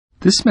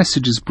This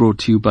message is brought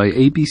to you by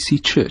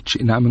ABC Church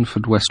in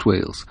Ammanford, West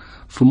Wales.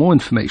 For more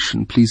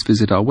information, please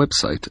visit our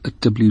website at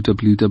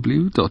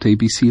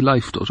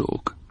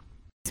www.abclife.org.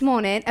 This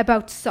morning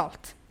about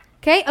salt.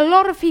 Okay, a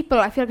lot of people,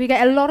 I feel like we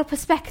get a lot of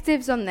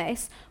perspectives on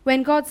this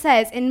when God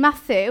says in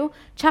Matthew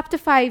chapter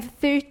 5,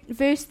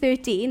 verse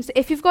 13. So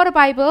if you've got a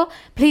Bible,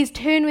 please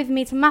turn with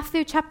me to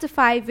Matthew chapter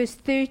 5, verse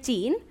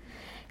 13.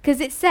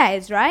 Because it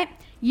says, right,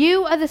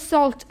 you are the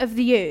salt of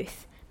the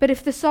earth. But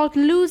if the salt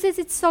loses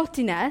its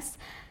saltiness,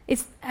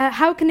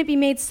 how can it be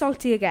made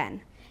salty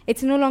again?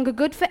 It's no longer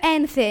good for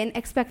anything,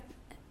 expect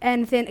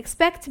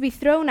to be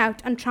thrown out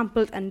and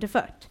trampled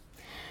underfoot.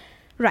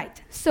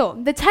 Right, so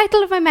the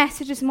title of my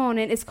message this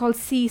morning is called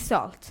Sea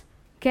Salt.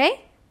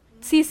 Okay?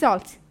 Sea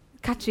salt.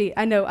 Catchy,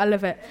 I know, I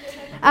love it.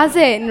 As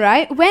in,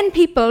 right, when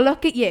people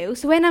look at you,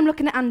 so when I'm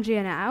looking at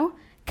Andrea now,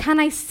 can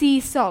I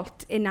see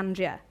salt in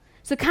Andrea?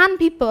 So can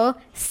people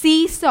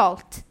see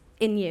salt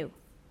in you?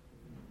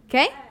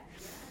 Okay?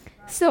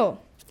 So,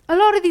 a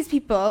lot of these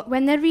people,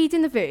 when they're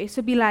reading the verse,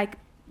 will be like,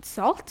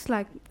 salt?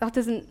 Like, that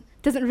doesn't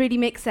really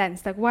make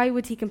sense. Like, why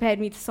would he compare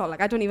me to salt?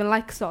 Like, I don't even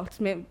like salt.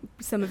 Maybe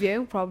some of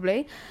you,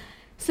 probably.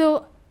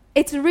 So,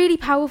 it's really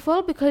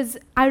powerful because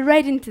I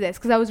read into this,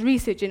 because I was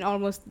researching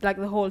almost like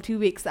the whole 2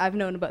 weeks that I've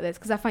known about this,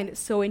 because I find it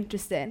so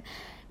interesting.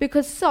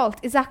 Because salt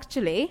is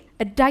actually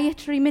a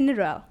dietary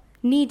mineral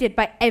needed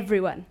by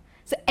everyone.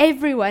 So,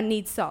 everyone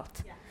needs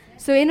salt. Yeah.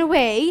 So, in a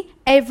way,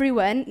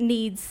 everyone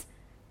needs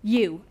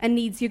you and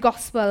needs your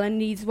gospel and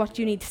needs what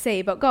you need to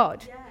say about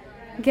God.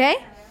 Okay?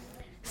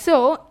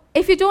 So,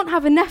 if you don't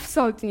have enough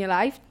salt in your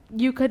life,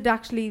 you could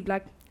actually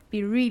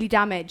be really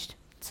damaged.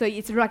 So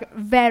it's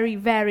very,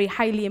 very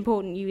highly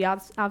important you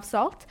have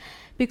salt,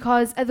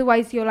 because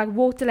otherwise your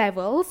water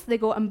levels, they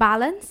go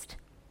unbalanced.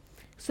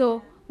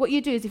 So what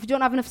you do is if you don't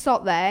have enough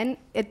salt, then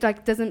it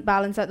doesn't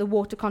balance out the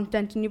water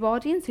content in your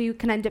body, and so you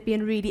can end up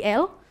being really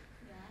ill.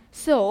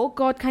 So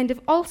God kind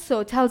of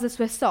also tells us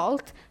we're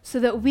salt so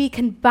that we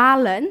can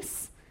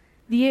balance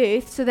the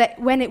earth, so that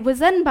when it was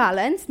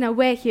unbalanced, now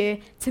we're here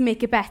to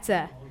make it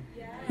better.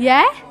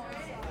 Yeah?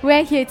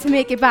 We're here to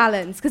make it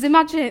balanced. Because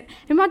imagine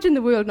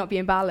the world not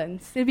being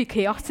balanced. It'd be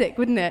chaotic,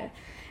 wouldn't it?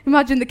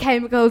 Imagine the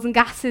chemicals and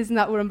gases and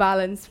that were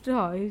unbalanced.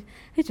 Oh,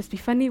 it'd just be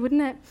funny,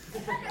 wouldn't it?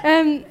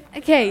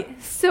 Okay,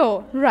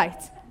 so,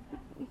 right.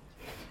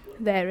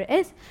 There it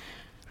is.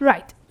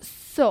 Right,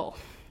 so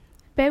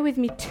bear with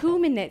me 2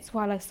 minutes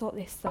while I sort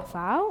this stuff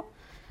out.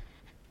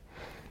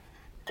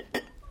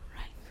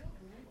 Right.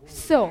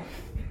 So,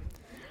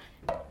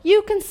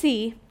 you can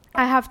see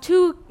I have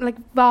two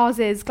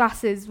vases,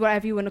 glasses,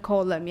 whatever you want to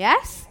call them,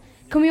 yes?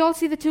 Can we all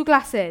see the two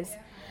glasses?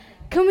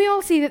 Can we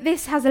all see that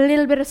this has a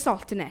little bit of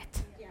salt in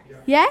it?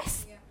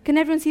 Yes? Can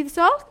everyone see the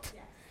salt?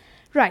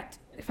 Right,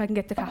 if I can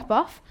get the cap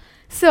off.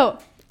 So,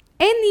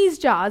 in these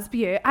jars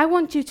here, I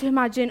want you to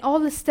imagine all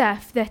the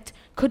stuff that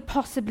could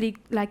possibly,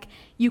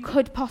 you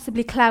could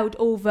possibly cloud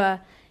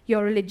over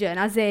your religion,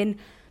 as in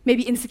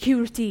maybe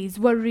insecurities,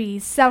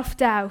 worries,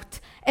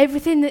 self-doubt,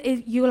 everything that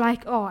you're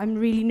like, oh, I'm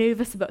really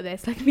nervous about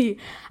this. Like me,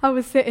 I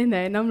was sitting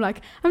there and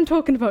I'm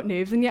talking about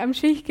nerves and yet I'm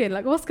shaking,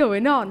 what's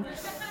going on?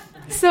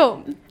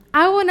 So,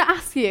 I want to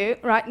ask you,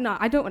 right, no,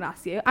 I don't want to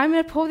ask you, I'm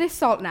going to pour this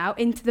salt now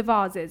into the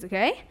vases,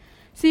 okay?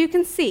 So you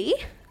can see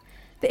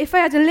that if I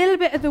had a little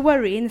bit of the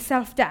worry and the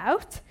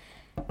self-doubt,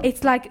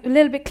 it's a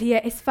little bit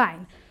clear, it's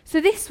fine. So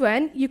this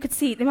one, you could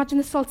see, imagine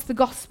the salt's the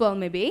gospel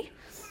maybe.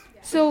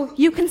 So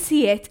you can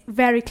see it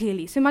very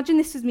clearly. So imagine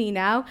this is me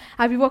now.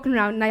 I'll be walking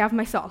around and I have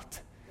my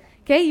salt.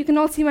 Okay, you can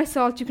all see my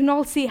salt. You can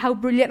all see how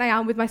brilliant I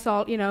am with my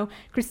salt,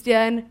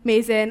 Christian,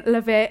 amazing,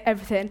 love it,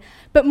 everything.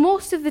 But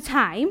most of the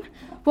time,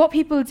 what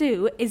people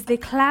do is they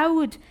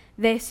cloud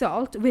their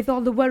salt with all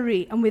the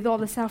worry and with all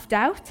the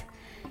self-doubt.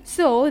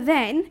 So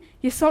then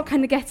your salt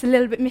kind of gets a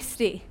little bit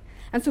misty.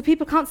 And so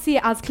people can't see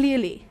it as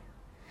clearly.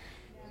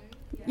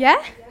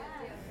 Yeah?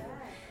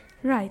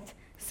 Right.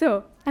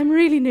 So I'm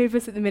really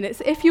nervous at the minute.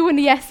 So if you want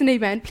a yes and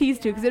amen, please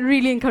do, because it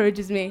really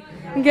encourages me.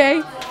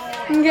 Okay?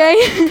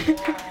 Okay?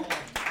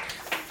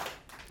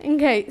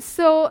 Okay,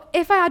 so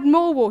if I add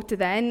more water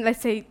then,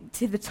 let's say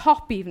to the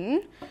top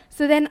even,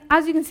 so then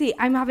as you can see,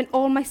 I'm having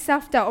all my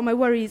self-doubt, all my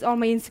worries, all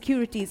my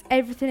insecurities,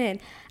 everything in,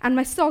 and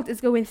my salt is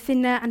going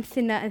thinner and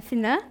thinner and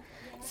thinner.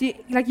 So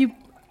you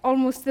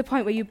almost to the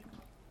point where you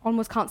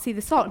almost can't see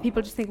the salt, and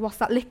people just think, what's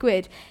that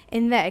liquid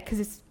in there? Because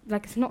it's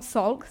not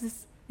salt,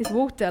 because it's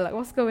water,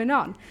 what's going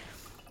on?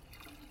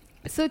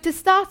 So to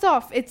start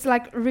off, it's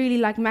really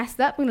messed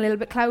up and a little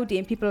bit cloudy,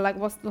 and people are like,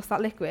 what's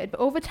that liquid? But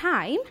over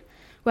time,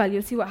 well,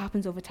 you'll see what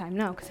happens over time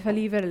now, because if I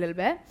leave it a little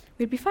bit,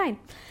 we'll be fine.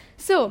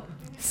 So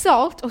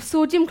salt or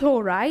sodium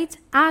chloride,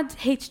 add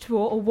H2O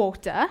or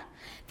water,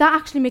 that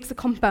actually makes a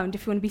compound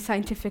if you want to be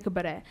scientific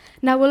about it.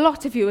 Now, a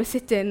lot of you are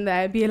sitting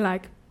there being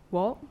like,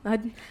 what?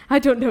 I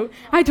don't know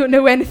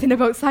anything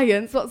about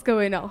science, what's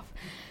going on?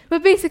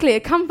 But basically, a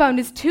compound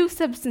is two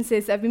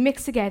substances that have been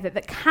mixed together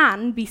that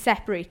can be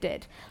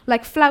separated.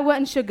 Like flour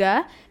and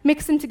sugar,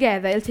 mix them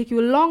together. It'll take you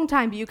a long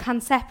time, but you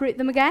can separate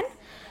them again.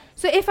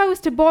 So if I was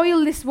to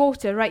boil this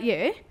water right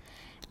here,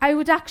 I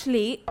would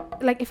actually,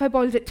 like, if I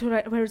boiled it to where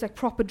it was like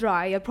proper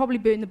dry, I'd probably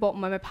burn the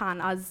bottom of my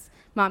pan, as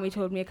Mammy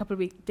told me a couple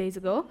of days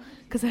ago,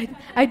 because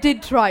I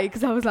did try,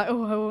 because I was like,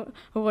 oh,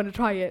 I want to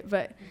try it,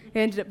 but it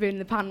ended up burning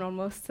the pan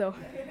almost, so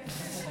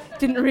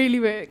didn't really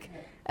work.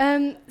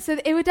 So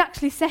it would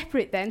actually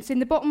separate then. So in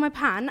the bottom of my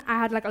pan, I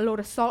had like a load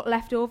of salt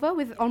left over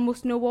with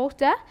almost no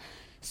water.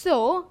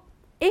 So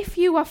if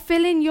you are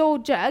filling your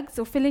jugs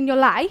or filling your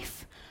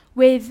life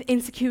with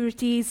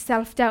insecurities,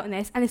 self-doubt and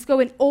this, and it's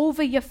going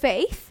over your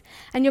faith,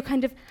 and you're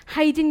kind of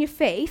hiding your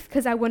faith,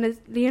 because I want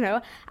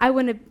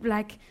to,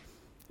 like,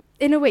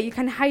 in a way, you're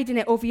kind of hiding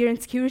it over your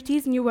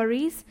insecurities and your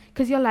worries,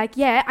 because you're like,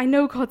 yeah, I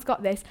know God's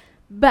got this,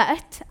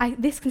 but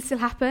this can still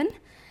happen.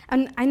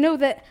 And I know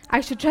that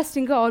I should trust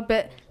in God,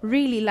 but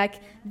really,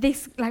 like,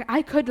 this, like,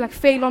 I could, like,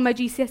 fail on my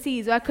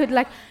GCSEs, or I could,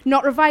 like,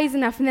 not revise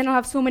enough, and then I'll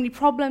have so many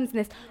problems in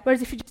this.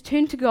 Whereas if you just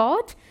turn to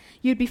God,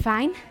 you'd be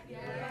fine. Yeah.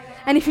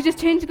 And if you just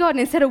turn to God, and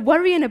instead of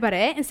worrying about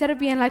it, instead of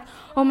being like,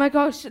 oh my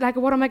gosh, like,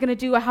 what am I going to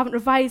do? I haven't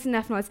revised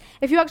enough. And all this.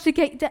 If you actually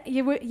get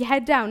your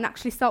head down and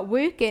actually start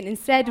working,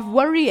 instead of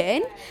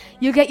worrying,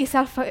 you'll get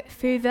yourself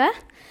further.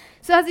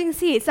 So as you can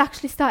see, it's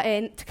actually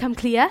starting to come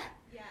clear.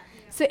 Yeah.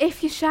 So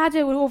if you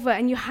shadow over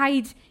and you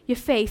hide your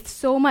faith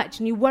so much,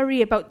 and you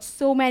worry about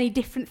so many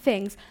different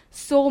things,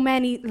 so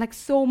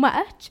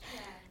much,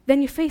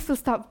 then your faith will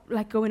start,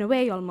 like, going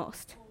away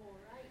almost.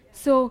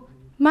 So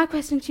my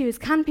question to you is,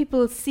 can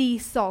people see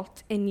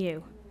salt in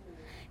you?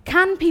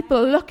 Can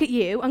people look at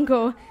you and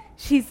go,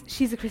 she's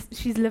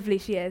lovely,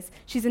 she is.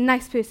 She's a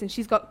nice person.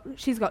 She's got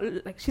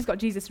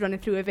Jesus running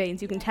through her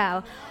veins, you can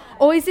tell.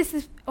 Or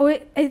are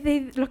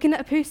they looking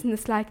at a person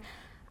that's like,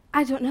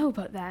 I don't know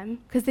about them,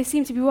 because they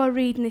seem to be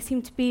worried and they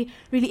seem to be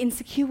really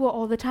insecure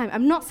all the time.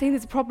 I'm not saying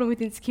there's a problem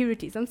with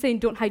insecurities. I'm saying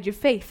don't hide your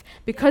faith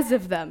because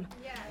of them.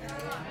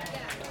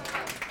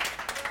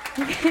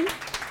 Okay?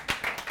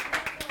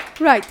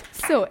 Right,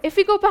 so if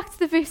we go back to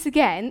the verse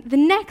again, the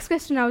next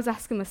question I was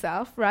asking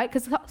myself, right,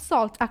 because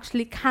salt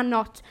actually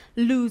cannot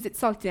lose its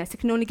saltiness.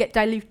 It can only get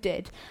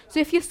diluted. So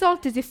if your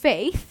salt is your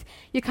faith,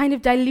 you're kind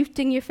of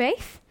diluting your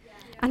faith.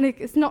 And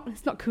it's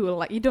not cool,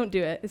 like, you don't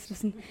do it. It's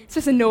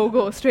just a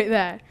no-go straight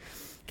there.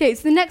 Okay,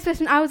 so the next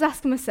question I was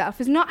asking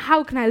myself is not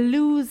how can I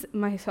lose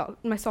my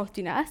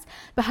saltiness,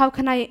 but how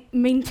can I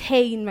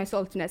maintain my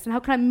saltiness, and how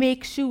can I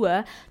make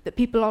sure that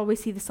people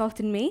always see the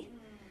salt in me?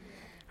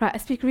 Right, I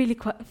speak really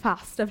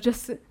fast. I've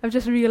just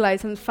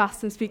realised I'm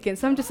fast in speaking,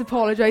 so I'm just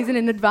apologising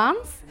in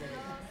advance.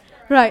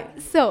 Right,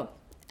 so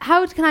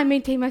how can I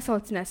maintain my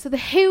saltiness? So the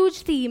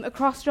huge theme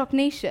across Rock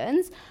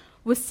Nations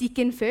was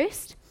seeking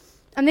first.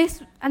 And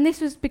this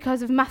was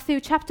because of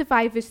Matthew chapter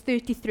 5, verse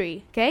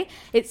 33, okay?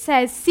 It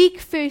says, seek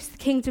first the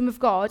kingdom of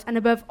God, and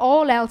above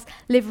all else,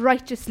 live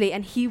righteously,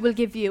 and he will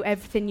give you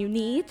everything you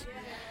need.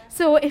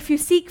 So if you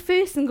seek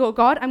first and go,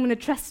 God, I'm going to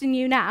trust in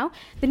you now,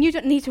 then you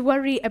don't need to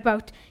worry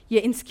about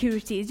your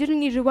insecurities. You don't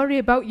need to worry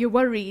about your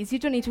worries. You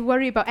don't need to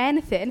worry about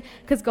anything,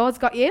 because God's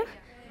got you.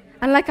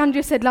 And like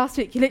Andrew said last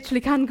week, you literally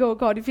can go,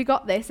 God, if you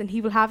got this, and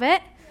he will have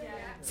it.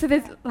 So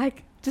there's,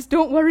 like, just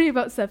don't worry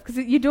about stuff, because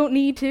you don't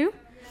need to.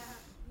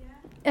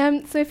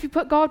 So if you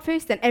put God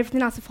first, then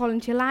everything else will fall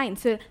into your line.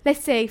 So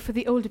let's say for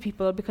the older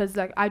people, because,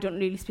 like, I don't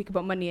really speak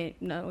about money.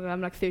 No,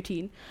 I'm like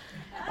 13.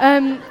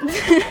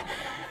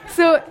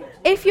 So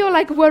if you're,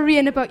 like,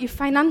 worrying about your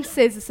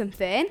finances or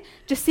something,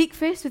 just seek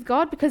first with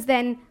God, because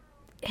then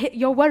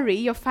your worry,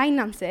 your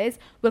finances,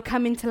 will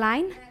come into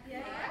line.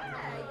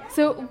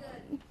 So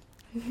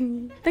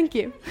thank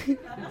you.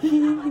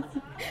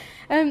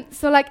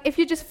 So, like, if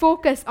you just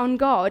focus on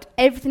God,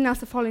 everything else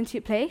will fall into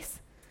your place.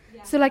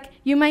 So, like,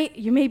 you may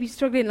be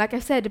struggling, like I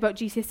said, about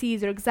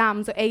GCSEs or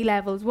exams or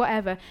A-levels,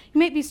 whatever. You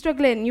might be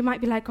struggling. You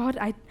might be like, God,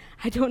 I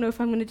don't know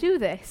if I'm going to do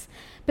this.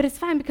 But it's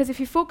fine, because if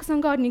you focus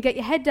on God and you get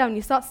your head down,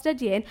 you start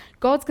studying,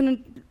 God's going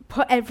to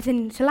put everything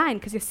into line,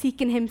 because you're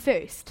seeking him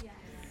first.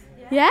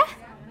 Yes.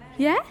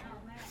 Yeah?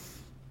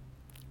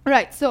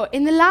 Right, so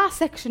in the last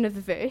section of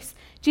the verse,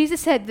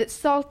 Jesus said that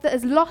salt that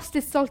has lost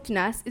its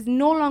saltiness is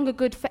no longer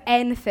good for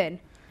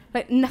anything,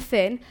 like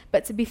nothing,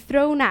 but to be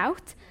thrown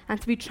out and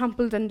to be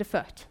trampled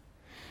underfoot.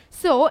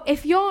 So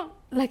if you're,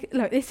 like,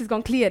 look, this has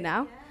gone clear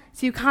now,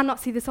 so you cannot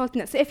see the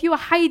saltiness. So if you are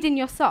hiding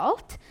your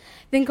salt,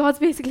 then God's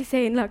basically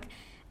saying, look,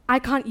 I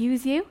can't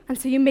use you, and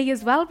so you may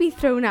as well be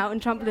thrown out and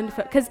trampled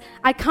underfoot, because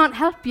I can't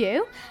help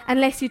you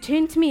unless you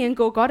turn to me and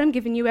go, God, I'm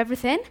giving you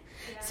everything.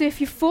 So if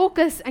you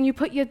focus and you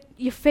put your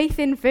faith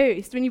in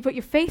first, when you put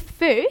your faith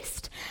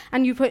first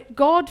and you put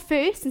God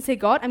first and say,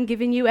 God, I'm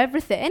giving you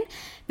everything,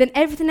 then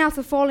everything else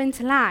will fall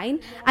into line,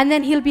 and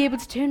then he'll be able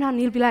to turn on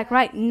and he'll be like,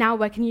 right,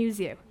 now I can use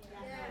you.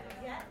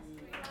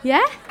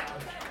 Yeah?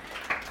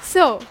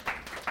 So,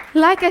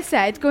 like I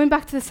said, going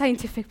back to the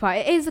scientific part,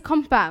 it is a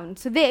compound.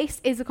 So this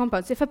is a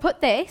compound. So if I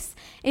put this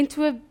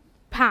into a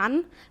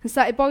pan and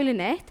started boiling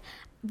it,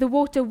 the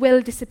water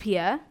will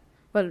disappear.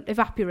 Well,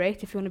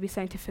 evaporate, if you want to be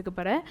scientific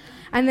about it.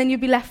 And then you'll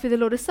be left with a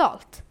load of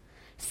salt.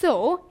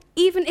 So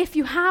even if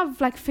you have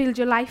like filled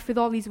your life with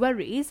all these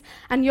worries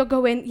and you're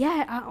going,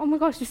 yeah, oh my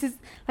gosh, this is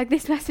like,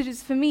 this message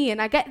is for me,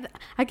 and I get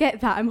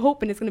that. I'm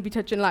hoping it's going to be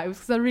touching lives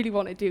because I really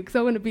want to do, because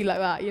I want to be like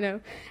that, you know.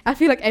 I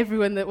feel like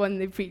everyone that when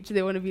they preach,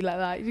 they want to be like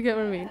that. You get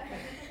what I mean?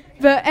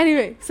 But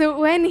anyway, so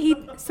when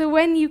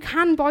you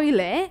can boil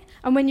it,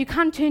 and when you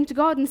can turn to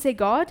God and say,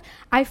 God,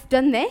 I've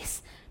done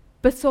this,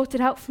 but sort it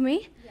out for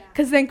me,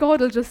 because then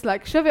God will just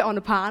like shove it on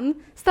a pan,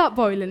 start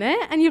boiling it,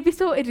 and you'll be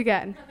sorted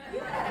again.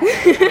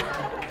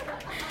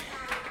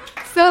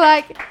 So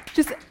like,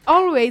 just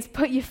always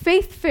put your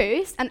faith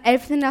first and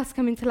everything else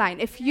come into line.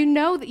 If you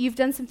know that you've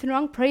done something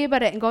wrong, pray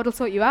about it and God will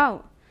sort you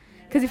out.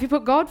 Because if you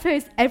put God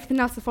first, everything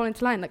else will fall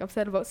into line, like I've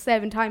said about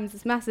 7 times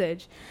this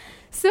message.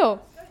 So,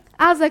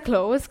 as I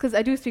close, because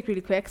I do speak really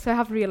quick, so I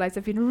have realised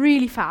I've been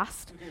really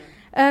fast,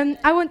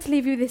 I want to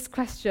leave you this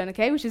question,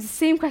 okay, which is the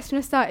same question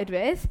I started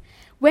with.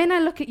 When I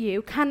look at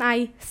you, can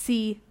I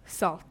see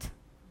salt?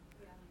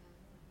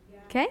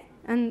 Okay,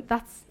 and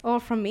that's all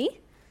from me.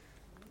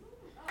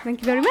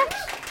 Thank you very much.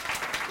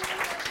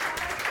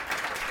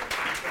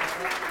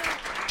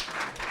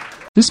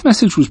 This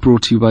message was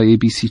brought to you by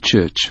ABC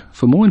Church.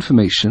 For more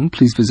information,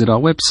 please visit our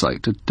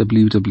website at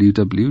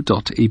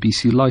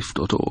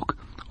www.abclife.org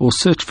or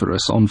search for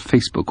us on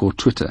Facebook or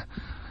Twitter.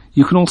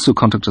 You can also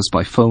contact us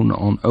by phone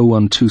on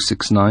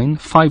 01269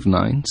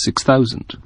 59 6000.